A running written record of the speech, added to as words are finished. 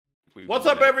What's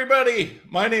up, everybody?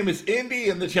 My name is Indy,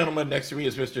 and the gentleman next to me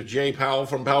is Mr. Jay Powell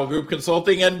from Powell Group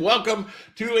Consulting, and welcome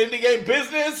to Indie Game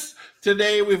Business.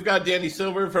 Today, we've got Danny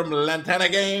Silver from Lantana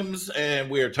Games, and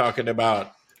we are talking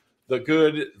about the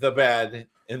good, the bad,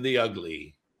 and the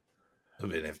ugly of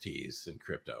NFTs and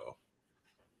crypto.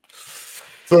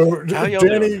 So,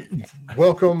 Danny,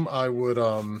 welcome. I would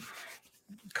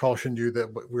caution you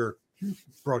that we're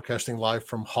broadcasting live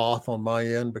from Hoth on my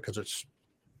end because it's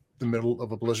the middle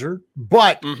of a blizzard,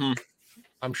 but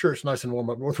I'm sure it's nice and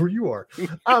warm up north where you are.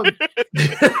 So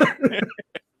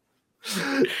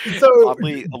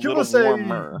probably a little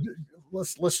warmer.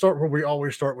 Let's start where we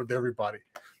always start with everybody.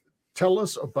 Tell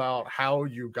us about how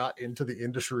you got into the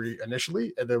industry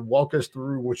initially, and then walk us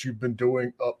through what you've been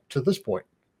doing up to this point.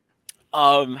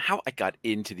 How I got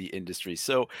into the industry.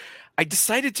 So I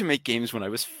decided to make games when I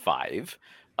was 5.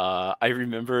 I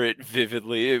remember it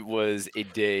vividly. It was a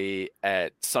day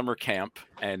at summer camp,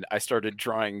 and I started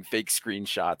drawing fake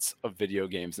screenshots of video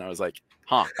games, and I was like,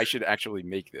 I should actually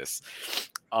make this.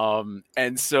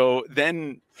 And so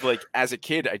then, like, as a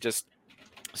kid, I just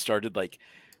started, like,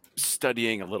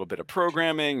 studying a little bit of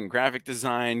programming and graphic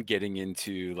design, getting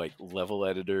into, like, level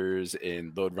editors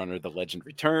in Lode Runner The Legend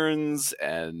Returns,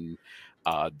 and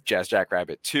Jazz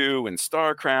Jackrabbit 2, and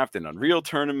StarCraft, and Unreal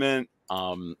Tournament.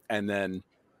 And then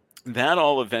that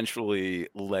all eventually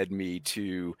led me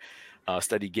to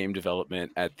study game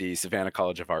development at the Savannah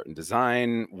College of Art and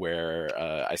Design, where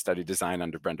I studied design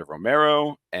under Brenda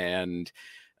Romero, and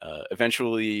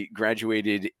eventually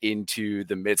graduated into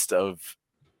the midst of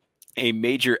a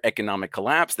major economic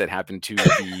collapse that happened to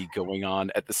be going on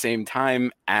at the same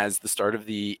time as the start of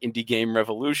the indie game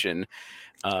revolution.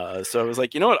 So I was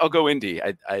like, you know what, I'll go indie.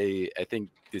 I think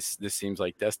this seems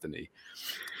like destiny.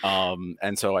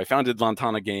 And so I founded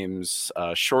Lantana Games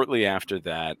shortly after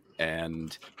that,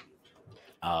 and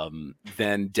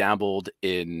then dabbled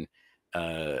in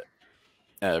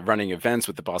running events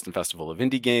with the Boston Festival of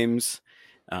Indie Games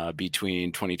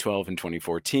between 2012 and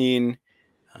 2014.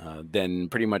 Then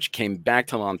pretty much came back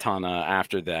to Lantana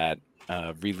after that,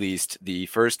 released the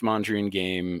first Mondrian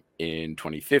game in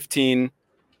 2015.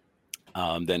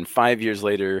 Then 5 years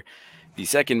later, the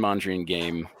second Mondrian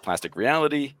game, Plastic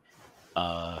Reality.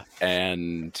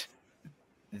 And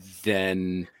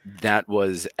then that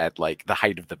was at, like, the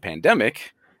height of the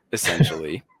pandemic,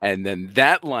 essentially. And then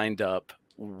that lined up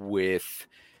with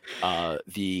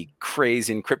the craze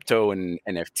in crypto and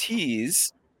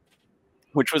NFTs,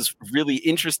 which was really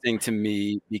interesting to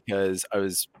me because I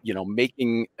was,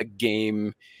 making a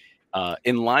game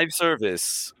in live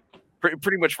service,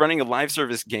 pretty much running a live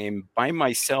service game by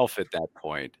myself at that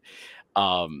point,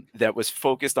 that was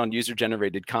focused on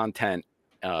user-generated content,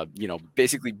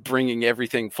 basically bringing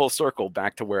everything full circle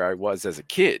back to where I was as a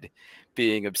kid,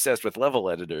 being obsessed with level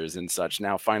editors and such.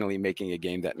 Now finally making a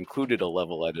game that included a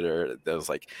level editor that was,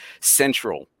 like,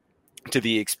 central to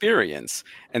the experience.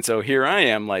 And so here I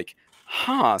am, like,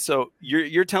 so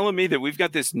you're telling me that we've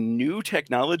got this new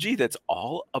technology that's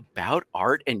all about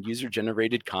art and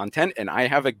user-generated content, and I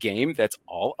have a game that's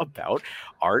all about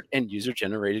art and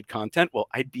user-generated content? Well,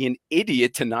 I'd be an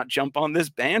idiot to not jump on this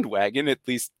bandwagon, at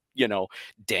least,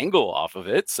 dangle off of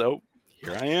it. So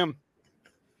here I am.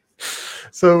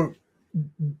 So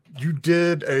you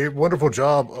did a wonderful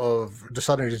job of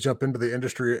deciding to jump into the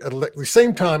industry. At the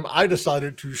same time, I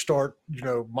decided to start,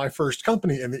 my first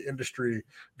company in the industry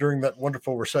during that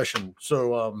wonderful recession.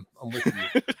 So I'm with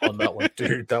you on that one,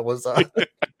 dude. That was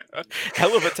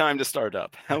hell of a time to start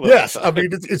up. Yes, I mean,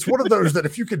 it's one of those that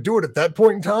if you could do it at that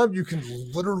point in time, you can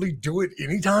literally do it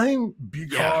anytime,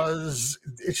 because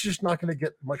it's just not going to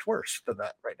get much worse than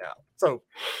that right now. So,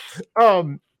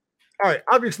 all right,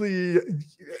 obviously,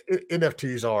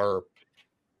 NFTs are,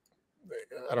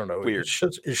 I don't know, weird.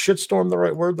 Is shitstorm the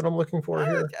right word that I'm looking for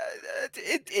here?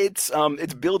 It's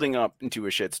building up into a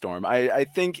shitstorm. I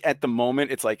think at the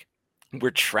moment it's like we're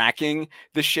tracking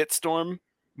the shitstorm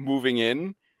moving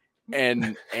in,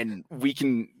 and we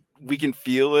can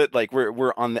feel it. Like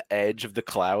we're on the edge of the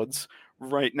clouds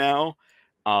right now,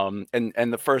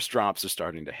 and the first drops are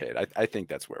starting to hit. I think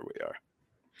that's where we are.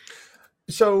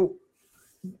 So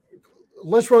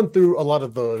let's run through a lot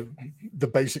of the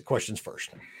basic questions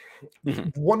first.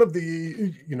 Mm-hmm. One of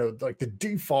the, like the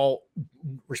default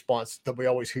response that we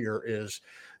always hear is,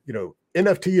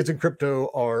 NFTs and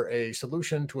crypto are a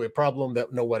solution to a problem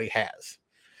that nobody has.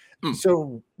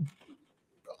 So,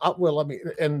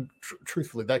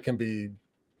 truthfully, that can be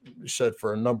said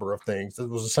for a number of things. It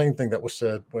was the same thing that was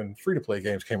said when free-to-play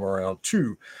games came around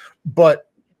too.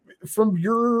 But from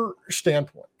your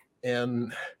standpoint,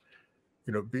 and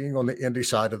being on the indie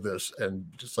side of this, and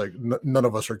just like none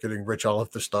of us are getting rich off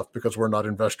of this stuff because we're not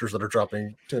investors that are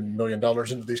dropping $10 million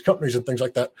into these companies and things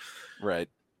like that. Right.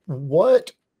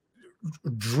 What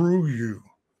drew you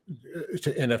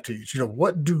to NFTs?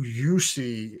 What do you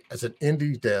see as an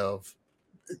indie dev,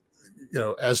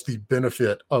 as the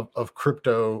benefit of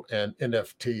crypto and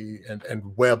NFT and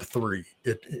Web3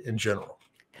 in general?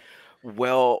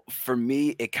 Well, for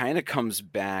me, it kind of comes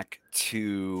back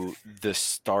to the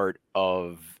start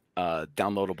of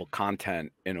downloadable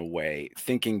content in a way,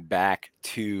 thinking back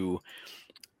to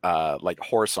like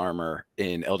horse armor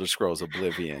in Elder Scrolls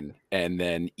Oblivion, and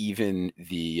then even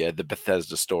the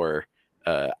Bethesda store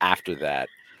after that,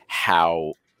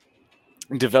 how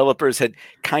developers had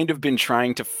kind of been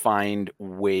trying to find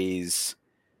ways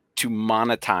to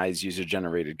monetize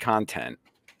user-generated content.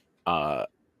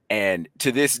 And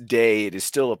to this day, it is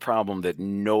still a problem that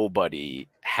nobody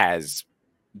has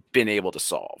been able to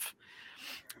solve.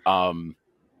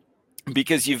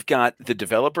 Because you've got the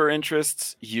developer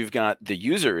interests, you've got the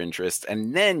user interests,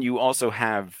 and then you also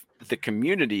have the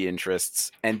community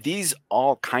interests, and these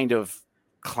all kind of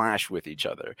clash with each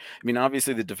other. I mean,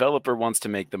 obviously, the developer wants to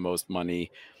make the most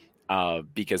money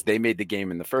because they made the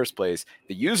game in the first place.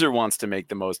 The user wants to make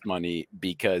the most money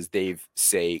because they've,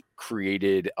 say,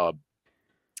 created a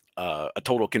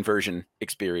total conversion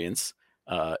experience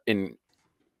in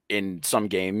some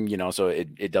game, so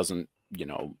it doesn't,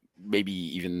 maybe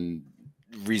even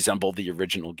resemble the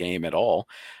original game at all.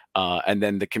 And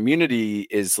then the community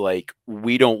is like,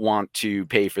 we don't want to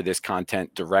pay for this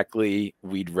content directly.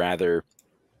 We'd rather,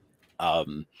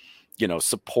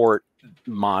 support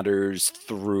modders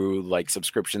through like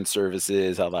subscription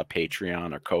services, a la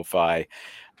Patreon or Ko-Fi.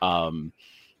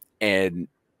 And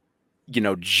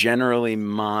generally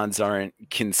mods aren't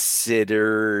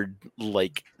considered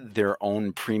like their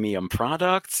own premium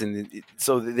products. And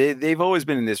so they've always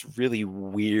been in this really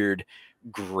weird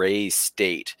gray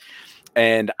state.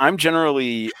 And I'm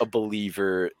generally a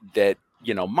believer that,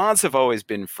 mods have always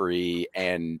been free,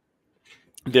 and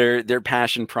they're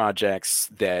passion projects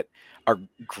that are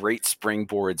great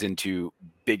springboards into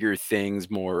bigger things,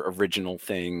 more original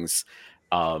things.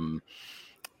 And,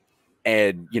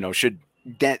 should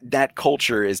that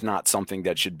culture is not something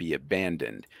that should be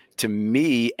abandoned. To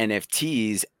me,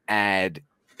 NFTs add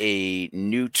a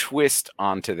new twist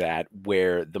onto that,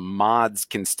 where the mods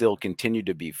can still continue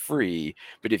to be free,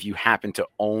 but if you happen to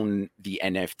own the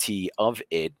NFT of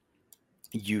it,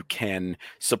 you can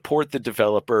support the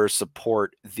developer,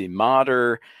 support the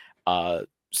modder,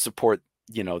 support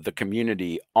the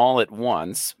community all at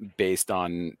once, based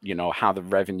on how the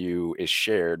revenue is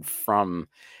shared from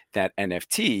that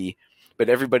NFT. But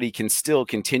everybody can still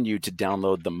continue to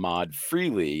download the mod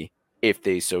freely if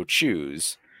they so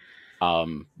choose.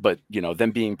 But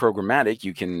them being programmatic,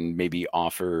 you can maybe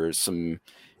offer some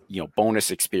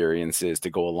bonus experiences to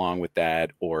go along with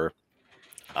that, or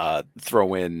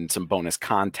throw in some bonus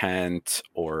content,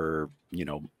 or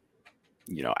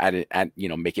add it,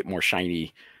 make it more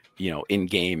shiny in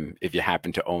game if you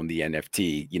happen to own the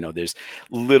NFT. There's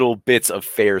little bits of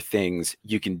fair things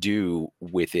you can do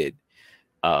with it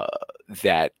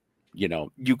that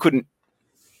you couldn't,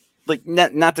 like,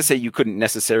 not to say you couldn't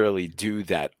necessarily do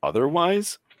that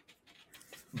otherwise,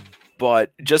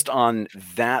 but just on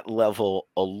that level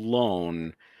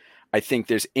alone, I think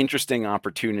there's interesting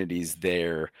opportunities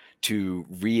there to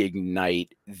reignite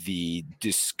the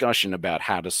discussion about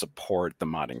how to support the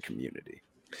modding community.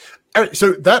 All right,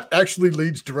 so that actually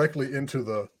leads directly into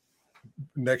the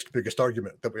next biggest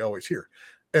argument that we always hear.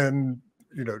 And,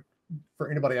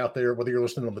 for anybody out there, whether you're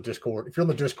listening on the Discord, if you're on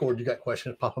the Discord, you got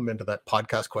questions, pop them into that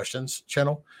podcast questions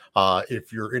channel.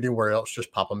 If you're anywhere else, just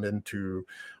pop them into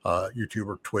YouTube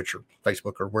or Twitch or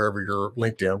Facebook or wherever you're,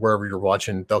 LinkedIn, wherever you're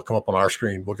watching, they'll come up on our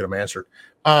screen. We'll get them answered.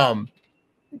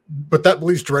 But that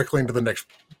leads directly into the next,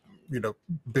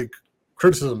 big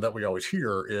criticism that we always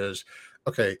hear is,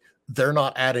 okay, they're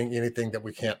not adding anything that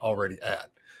we can't already add.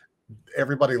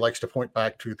 Everybody likes to point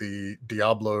back to the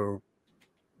Diablo,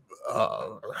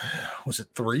 was it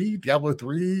Diablo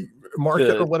 3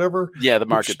 market or whatever? Yeah, the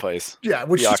marketplace.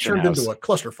 Which just turned into a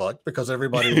clusterfuck because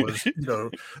everybody was,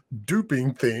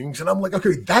 duping things. And I'm like,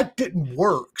 okay, that didn't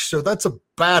work. So that's a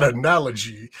bad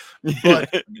analogy.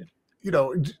 But,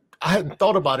 I hadn't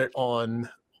thought about it on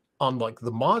like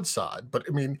the mod side. But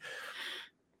I mean,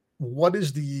 what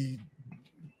is the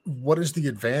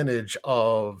advantage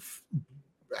of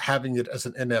having it as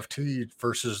an NFT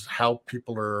versus how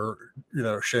people are,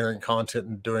 sharing content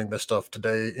and doing this stuff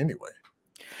today anyway?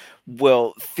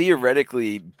 Well,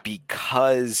 theoretically,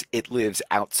 because it lives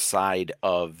outside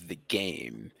of the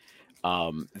game,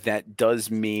 that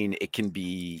does mean it can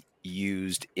be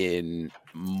used in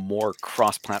more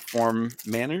cross-platform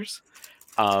manners.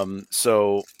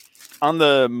 So on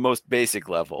the most basic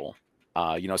level,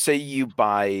 say you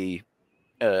buy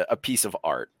a piece of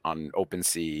art on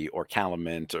OpenSea or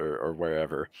Calumet or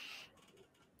wherever,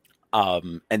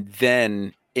 and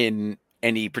then in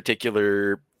any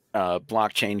particular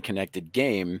blockchain connected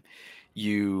game,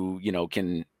 you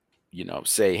can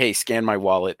say, hey, scan my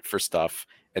wallet for stuff,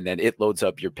 and then it loads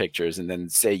up your pictures, and then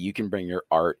say you can bring your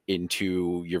art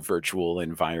into your virtual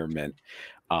environment.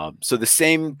 So the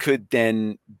same could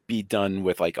then be done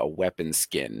with like a weapon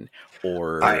skin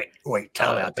or All right, wait,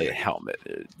 time out a there. helmet.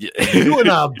 You and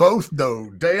I both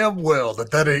know damn well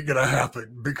that ain't gonna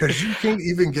happen, because you can't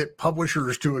even get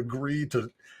publishers to agree to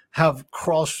have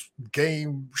cross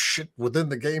game shit within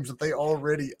the games that they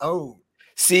already own.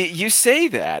 See, you say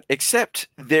that, except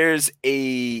there's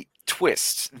a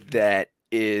twist that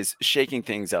is shaking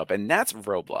things up, and that's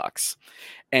Roblox.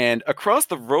 And across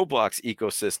the Roblox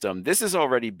ecosystem, this is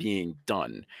already being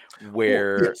done,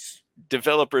 where Yes.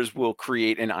 developers will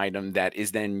create an item that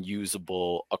is then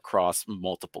usable across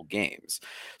multiple games.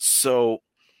 So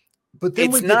But then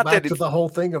it's we get not back that to it's the whole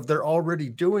thing of they're already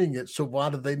doing it, so why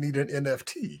do they need an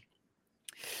NFT?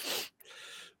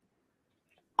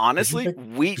 honestly,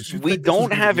 we Did you we think this was don't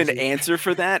gonna have be an easy? answer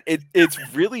for that. It's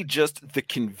really just the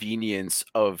convenience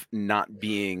of not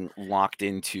being locked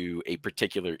into a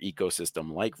particular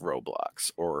ecosystem like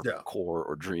Roblox or Yeah. Core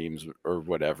or Dreams or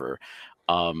whatever.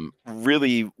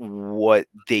 Really, what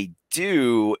they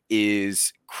do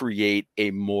is create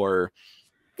a more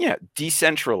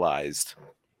decentralized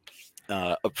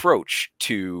approach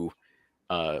to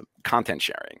content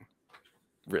sharing,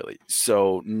 really.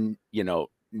 So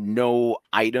no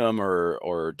item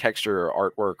or texture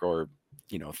or artwork or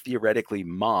theoretically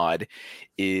mod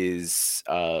is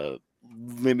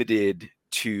limited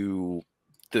to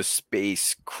the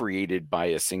space created by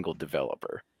a single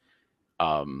developer.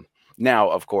 Now,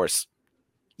 of course,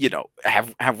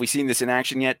 have we seen this in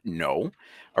action yet? No.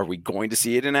 Are we going to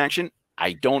see it in action?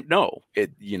 I don't know.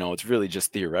 It's really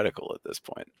just theoretical at this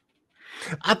point.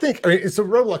 I mean, so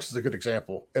Roblox is a good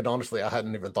example, and honestly, I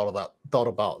hadn't even thought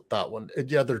about that one.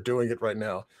 And yeah, they're doing it right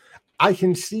now. I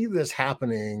can see this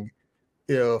happening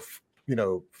if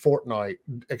Fortnite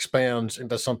expands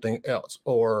into something else,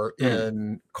 or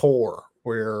in Core,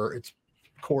 where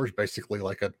Core is basically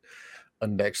like a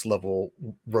next level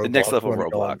The next Roblox level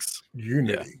running on Roblox.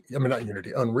 Unity. I mean, not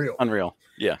Unity, Unreal. Unreal.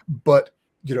 Yeah. But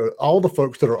all the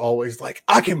folks that are always like,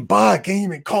 I can buy a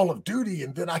game in Call of Duty,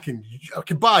 and then I can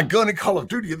buy a gun in Call of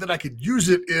Duty, and then I can use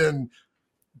it in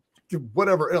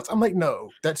whatever else. I'm like,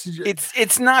 no,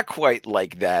 it's not quite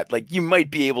like that. Like, you might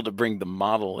be able to bring the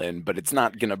model in, but it's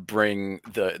not going to bring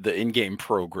the in-game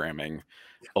programming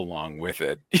along with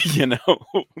it. It's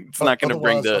not going to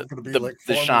bring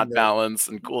the shot balance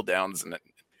and cooldowns and it.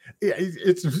 Yeah,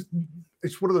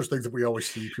 it's one of those things that we always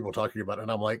see people talking about,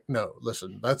 and I'm like, no,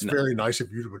 listen, that's very nice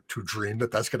of you to dream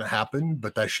that's going to happen,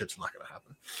 but that shit's not going to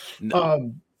happen.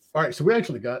 No. All right, so we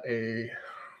actually got a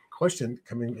question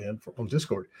coming in from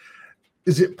Discord.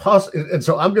 Is it possible? And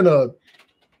so I'm going to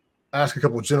ask a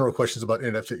couple of general questions about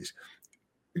NFTs.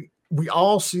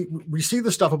 We see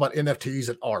the stuff about NFTs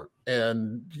and art,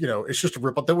 and it's just a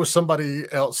rip. But there was somebody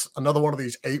else, another one of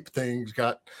these ape things,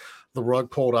 got the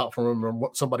rug pulled out from him, and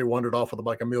somebody wandered off with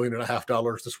like $1.5 million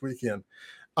this weekend.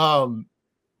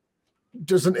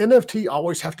 Does an NFT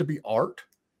always have to be art?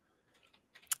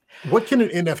 What can an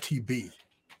NFT be?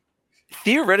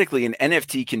 Theoretically, an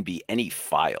NFT can be any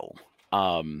file.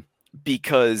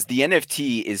 Because the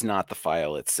NFT is not the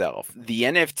file itself. The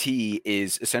NFT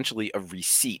is essentially a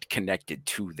receipt connected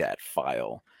to that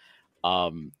file.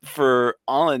 For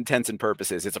all intents and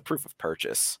purposes, it's a proof of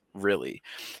purchase, really.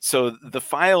 So the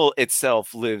file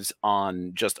itself lives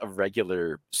on just a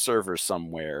regular server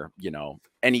somewhere,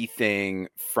 anything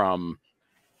from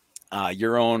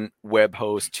your own web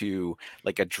host to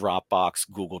like a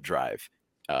Dropbox, Google Drive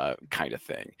kind of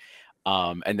thing.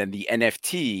 And then the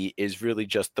NFT is really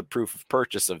just the proof of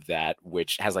purchase of that,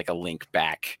 which has like a link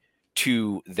back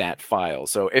to that file.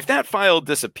 So if that file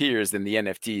disappears, then the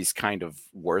NFT is kind of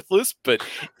worthless. But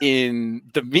in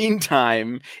the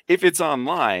meantime, if it's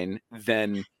online,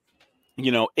 then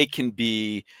it can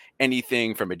be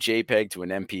anything from a JPEG to an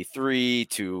MP3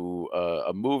 to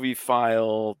a movie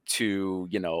file to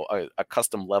a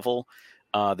custom level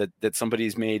that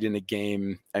somebody's made in a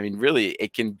game. I mean, really,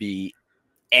 it can be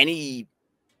any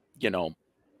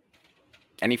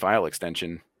file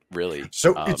extension, really.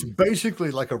 So it's basically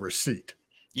like a receipt.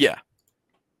 Yeah.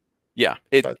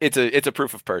 It's a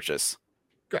proof of purchase.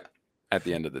 At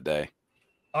the end of the day.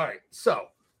 All right. So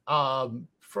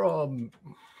from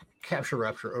Capture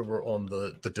Rapture over on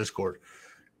the Discord.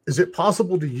 Is it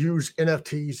possible to use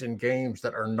NFTs in games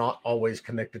that are not always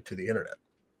connected to the internet?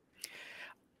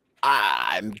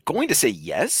 I'm going to say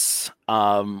yes,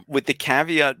 with the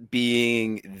caveat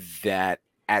being that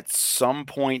at some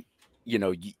point,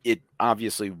 it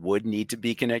obviously would need to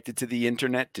be connected to the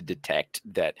internet to detect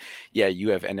that, yeah, you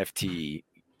have NFT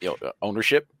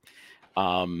ownership.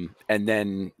 And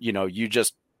then, you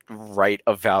just write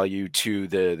a value to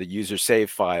the user save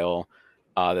file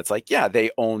that's like, yeah,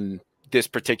 they own this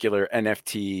particular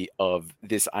NFT of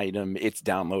this item. It's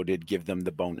downloaded, give them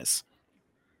the bonus.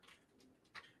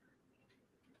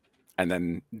 And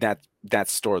then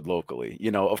that's stored locally.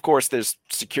 Of course, there's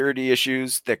security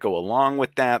issues that go along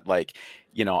with that. Like,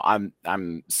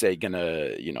 I'm say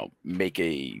gonna, make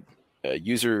a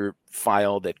user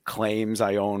file that claims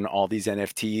I own all these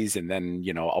NFTs, and then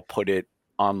I'll put it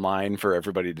online for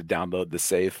everybody to download the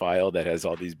save file that has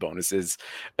all these bonuses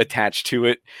attached to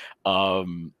it.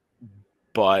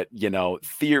 But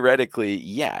theoretically,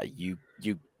 yeah, you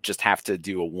just have to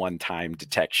do a one-time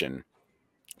detection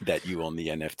that you own the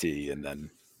NFT and then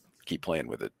keep playing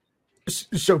with it.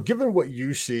 So given what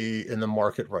you see in the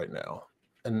market right now,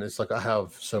 and it's like I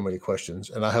have so many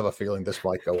questions, and I have a feeling this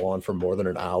might go on for more than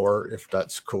an hour, if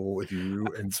that's cool with you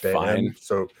and Dan. Fine.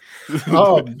 So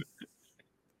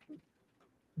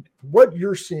what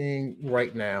you're seeing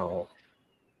right now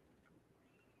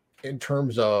in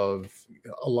terms of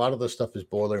a lot of the stuff is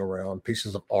boiling around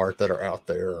pieces of art that are out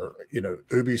there.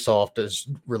 Ubisoft has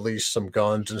released some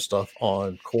guns and stuff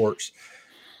on Quartz.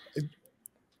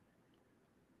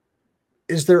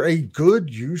 Is there a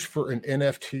good use for an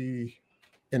NFT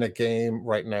in a game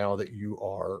right now that you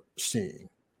are seeing?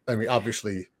 I mean,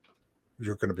 obviously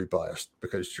you're going to be biased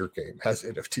because your game has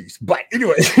NFTs, but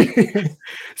anyway.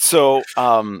 So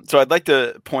I'd like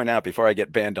to point out before I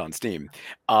get banned on Steam,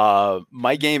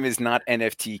 my game is not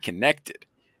NFT connected.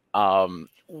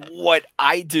 What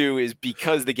I do is,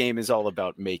 because the game is all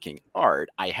about making art,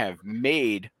 I have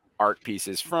made art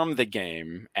pieces from the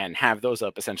game and have those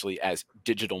up essentially as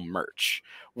digital merch,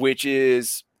 which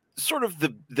is sort of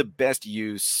the best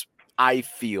use I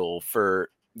feel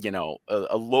for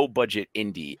a low budget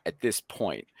indie at this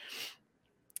point,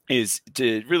 is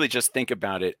to really just think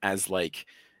about it as like,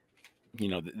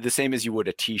 the same as you would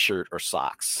a t-shirt or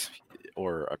socks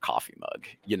or a coffee mug.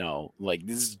 Like,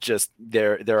 this is just,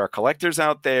 there are collectors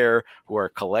out there who are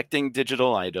collecting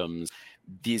digital items.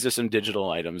 These are some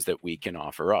digital items that we can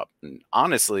offer up. And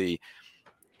honestly,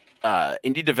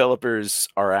 indie developers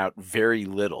are out very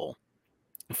little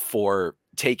for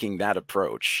taking that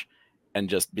approach and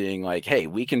just being like, hey,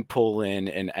 we can pull in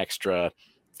an extra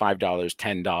 $5,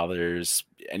 $10,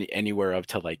 anywhere up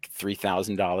to like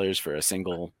 $3,000 for a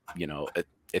single,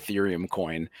 Ethereum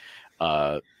coin,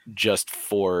 just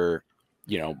for,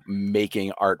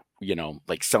 making art,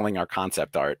 like selling our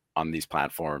concept art on these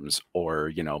platforms,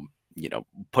 or,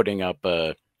 putting up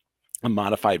a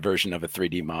modified version of a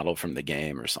 3D model from the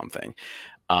game or something.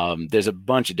 There's a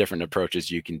bunch of different approaches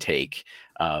you can take.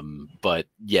 But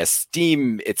yes,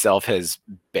 Steam itself has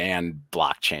banned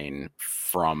blockchain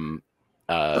from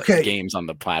games on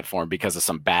the platform because of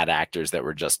some bad actors that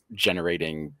were just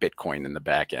generating Bitcoin in the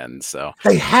back end. So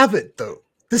they have it though.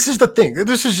 This is the thing.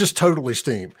 This is just totally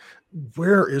Steam.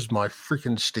 Where is my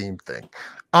freaking Steam thing?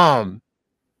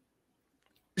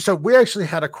 So we actually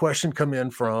had a question come in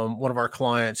from one of our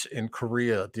clients in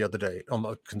Korea the other day on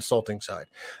the consulting side,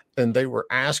 and they were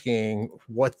asking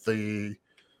what the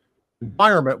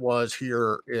environment was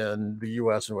here in the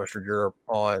US and Western Europe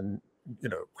on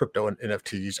crypto and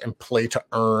NFTs and play to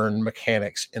earn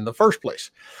mechanics in the first place.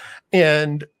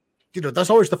 And that's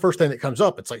always the first thing that comes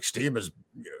up. It's like Steam has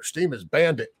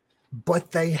banned it,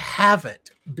 but they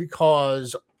haven't,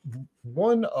 because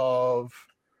one of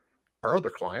our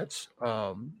other clients,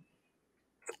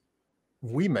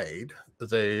 we made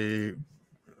the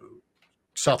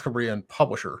South Korean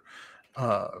publisher.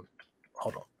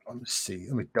 Hold on, let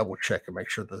me double check and make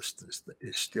sure this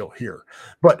is still here.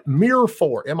 But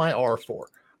Mir4,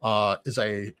 MIR4, is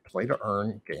a play to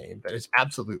earn game that is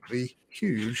absolutely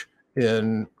huge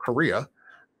in Korea,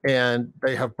 and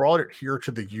they have brought it here to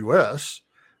the US.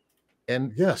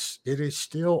 And yes, it is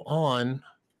still on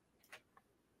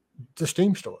the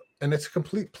Steam store, and it's a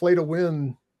complete play to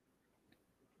win.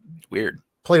 Weird.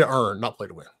 Play to earn, not play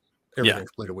to win.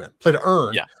 Everything's play to win. Play to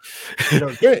earn. Yeah.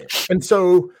 Game. And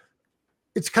so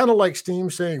it's kind of like Steam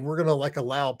saying we're going to like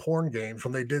allow porn games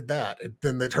when they did that. And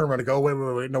then they turn around and go,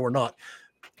 wait, no, we're not.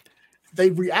 They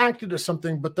reacted to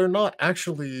something, but they're not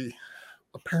actually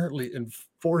apparently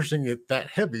enforcing it that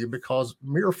heavy, because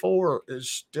Mir 4 is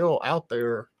still out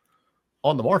there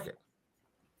on the market.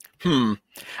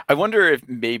 I wonder if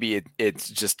maybe it's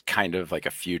just kind of like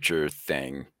a future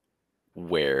thing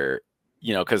where,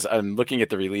 because I'm looking at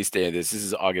the release date of this. This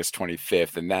is August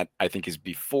 25th, and that I think is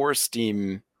before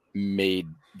Steam made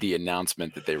the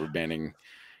announcement that they were banning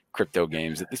crypto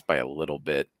games, at least by a little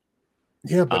bit.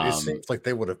 Yeah, but it seems like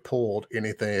they would have pulled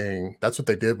anything. That's what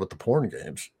they did with the porn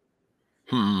games.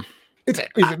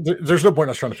 There's no point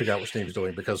in us trying to figure out what Steam's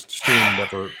doing because Steam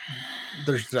never.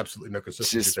 There's absolutely no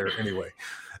consistency there anyway.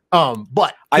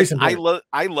 But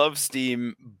I love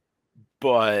Steam,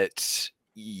 but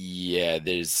yeah,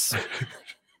 there's.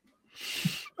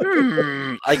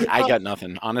 I got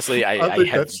nothing. Honestly, I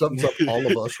think that sums up all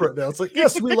of us right now. It's like,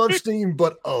 yes, we love Steam,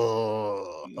 but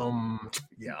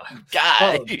yeah,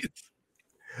 guys.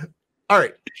 All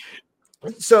right.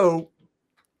 So,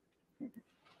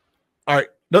 all right.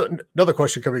 Another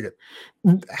question coming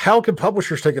in. How can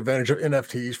publishers take advantage of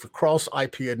NFTs for cross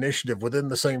IP initiative within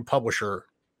the same publisher,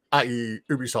 i.e.,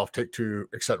 Ubisoft, Take-Two,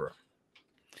 etc.?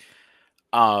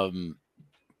 Can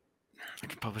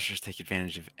publishers take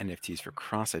advantage of NFTs for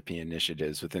cross IP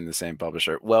initiatives within the same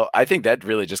publisher? Well, I think that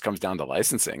really just comes down to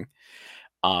licensing.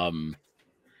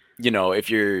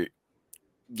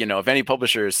 If any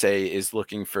publisher, say, is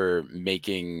looking for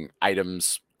making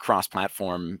items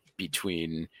cross-platform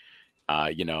between,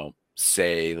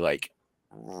 say, like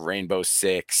Rainbow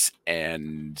Six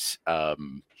and, so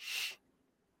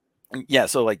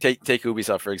like take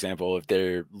Ubisoft, for example, if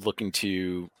they're looking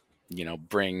to,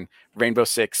 bring Rainbow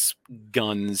Six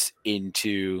guns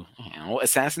into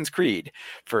Assassin's Creed,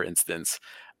 for instance,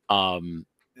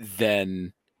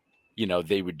 then,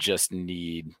 they would just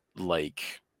need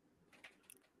like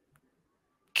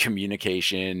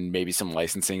communication, maybe some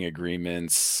licensing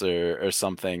agreements or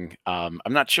something. I'm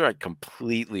not sure I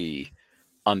completely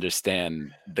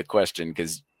understand the question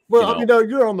because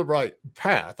you're on the right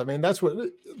path. I mean, that's what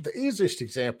the easiest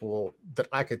example that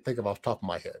I could think of off the top of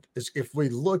my head is if we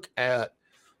look at,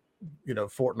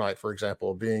 Fortnite, for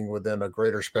example, being within a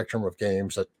greater spectrum of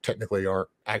games that technically aren't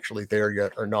actually there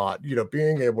yet or not,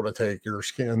 being able to take your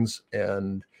skins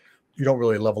and you don't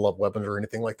really level up weapons or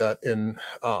anything like that in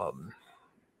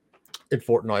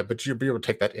Fortnite, but you'll be able to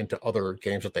take that into other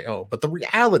games that they own. But the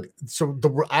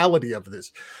reality of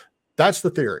this, that's the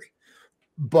theory.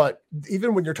 But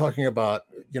even when you're talking about,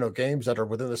 games that are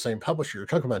within the same publisher, you're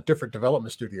talking about different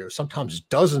development studios, sometimes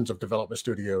dozens of development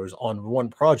studios on one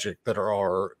project that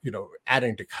are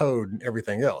adding to code and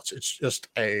everything else. It's just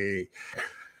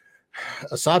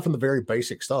aside from the very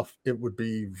basic stuff, it would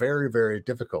be very, very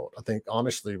difficult. I think,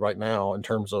 honestly, right now, in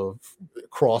terms of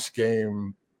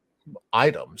cross-game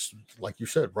items, like you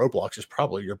said, Roblox is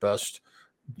probably your best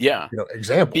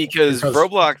example because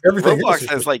Roblox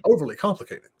has like overly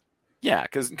complicated. Yeah,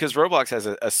 because Roblox has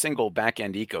a single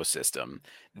back-end ecosystem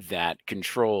that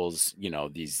controls,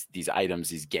 these items,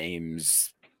 these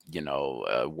games,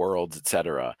 worlds,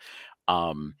 etc.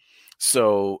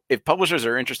 So if publishers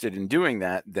are interested in doing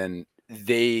that, then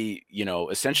they,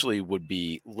 essentially would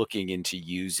be looking into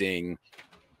using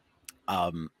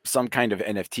some kind of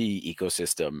NFT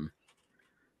ecosystem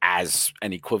as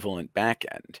an equivalent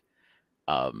backend.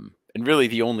 And really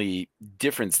the only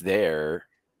difference there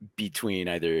between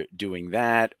either doing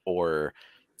that or,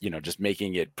 just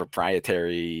making it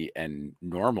proprietary and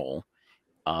normal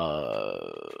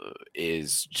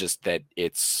is just that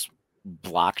it's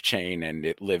blockchain and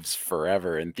it lives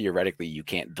forever, and theoretically you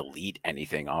can't delete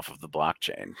anything off of the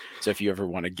blockchain. So if you ever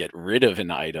want to get rid of an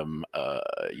item,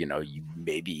 you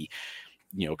maybe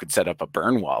could set up a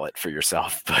burn wallet for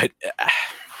yourself, but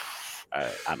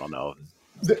I don't know.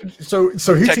 So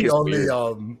Hichi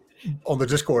on the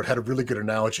Discord had a really good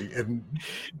analogy, and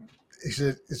he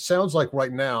said it sounds like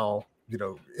right now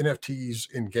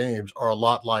NFTs in games are a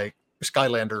lot like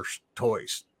Skylanders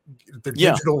toys. The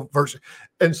digital version.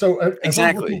 And so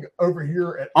exactly over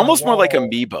here at almost more like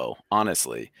Amiibo,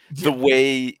 honestly. The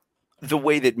way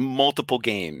that multiple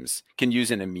games can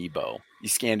use an Amiibo. You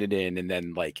scan it in, and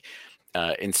then like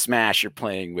in Smash you're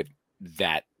playing with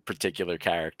that particular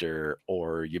character,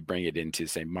 or you bring it into,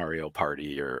 say, Mario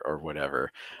Party or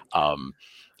whatever.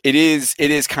 It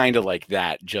is kind of like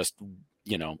that, just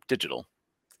digital.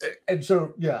 And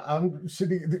so, I'm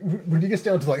sitting when it gets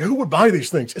down to like, who would buy these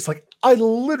things? It's like, I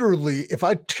literally, if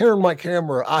I turn my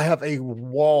camera, I have a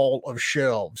wall of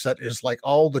shelves that is like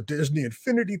all the Disney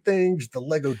Infinity things, the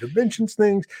Lego Dimensions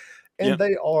things, and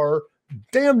they are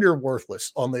damn near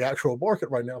worthless on the actual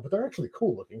market right now, but they're actually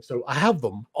cool looking. So I have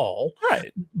them all.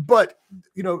 Right. But,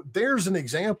 there's an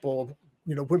example,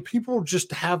 when people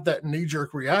just have that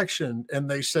knee-jerk reaction and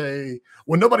they say,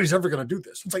 well, nobody's ever going to do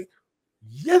this. It's like,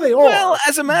 Yeah, they Well, are.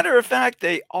 as a matter of fact,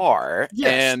 they are.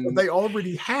 Yes, And they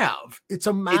already have. It's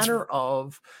a it's matter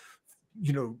of,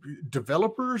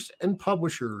 developers and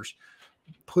publishers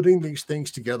putting these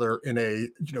things together in a,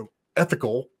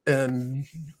 ethical and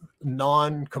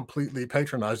non-completely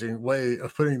patronizing way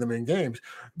of putting them in games.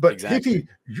 But exactly. Hickey,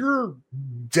 you're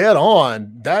dead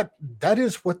on. That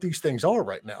is what these things are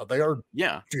right now. They are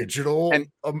Yeah. digital And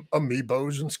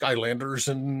amiibos and Skylanders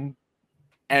and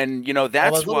all that's that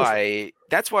other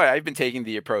stuff. why I've been taking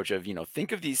the approach of,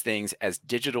 think of these things as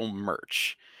digital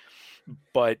merch,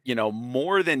 but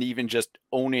more than even just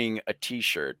owning a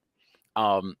t-shirt.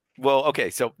 Well, okay,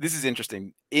 so this is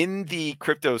interesting. In the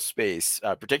crypto space,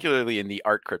 particularly in the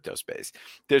art crypto space,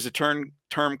 there's a term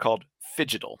called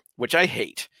phygital, which I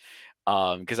hate.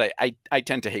 Because I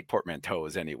tend to hate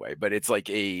portmanteaus anyway, but it's like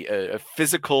a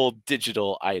physical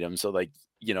digital item. So like,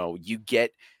 you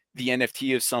get the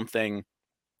NFT of something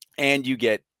and you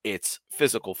get its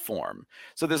physical form.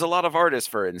 So there's a lot of artists,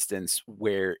 for instance,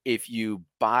 where if you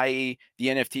buy the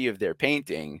NFT of their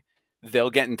painting,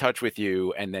 they'll get in touch with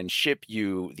you and then ship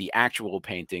you the actual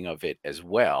painting of it as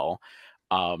well,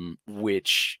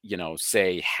 which,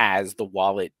 say has the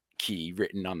wallet key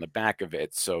written on the back of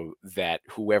it so that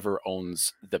whoever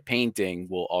owns the painting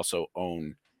will also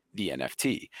own the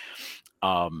NFT.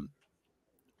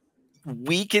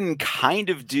 We can kind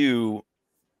of do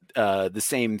the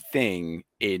same thing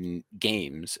in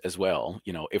games as well,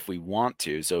 if we want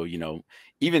to. So,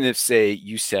 even if, say,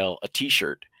 you sell a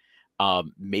t-shirt,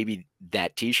 maybe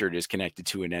that t-shirt is connected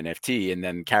to an NFT, and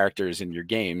then characters in your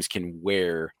games can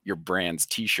wear your brand's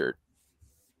t-shirt.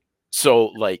 So,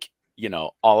 like,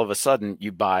 all of a sudden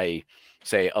you buy,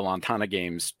 say, a Lantana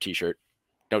Games t-shirt.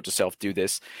 Note to self, do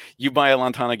this. You buy a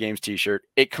Lantana Games t-shirt.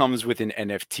 It comes with an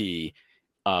NFT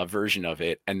version of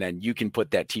it, and then you can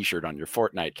put that t-shirt on your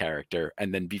Fortnite character,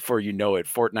 and then before you know it,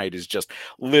 Fortnite is just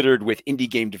littered with indie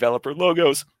game developer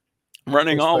logos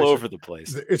running Let's all face it, over the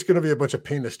place. it's going to be a bunch of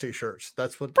penis t-shirts.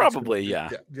 That's what it's gonna Probably, be. yeah.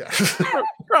 Yeah.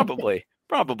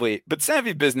 Probably, but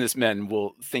savvy businessmen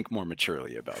will think more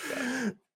maturely about that.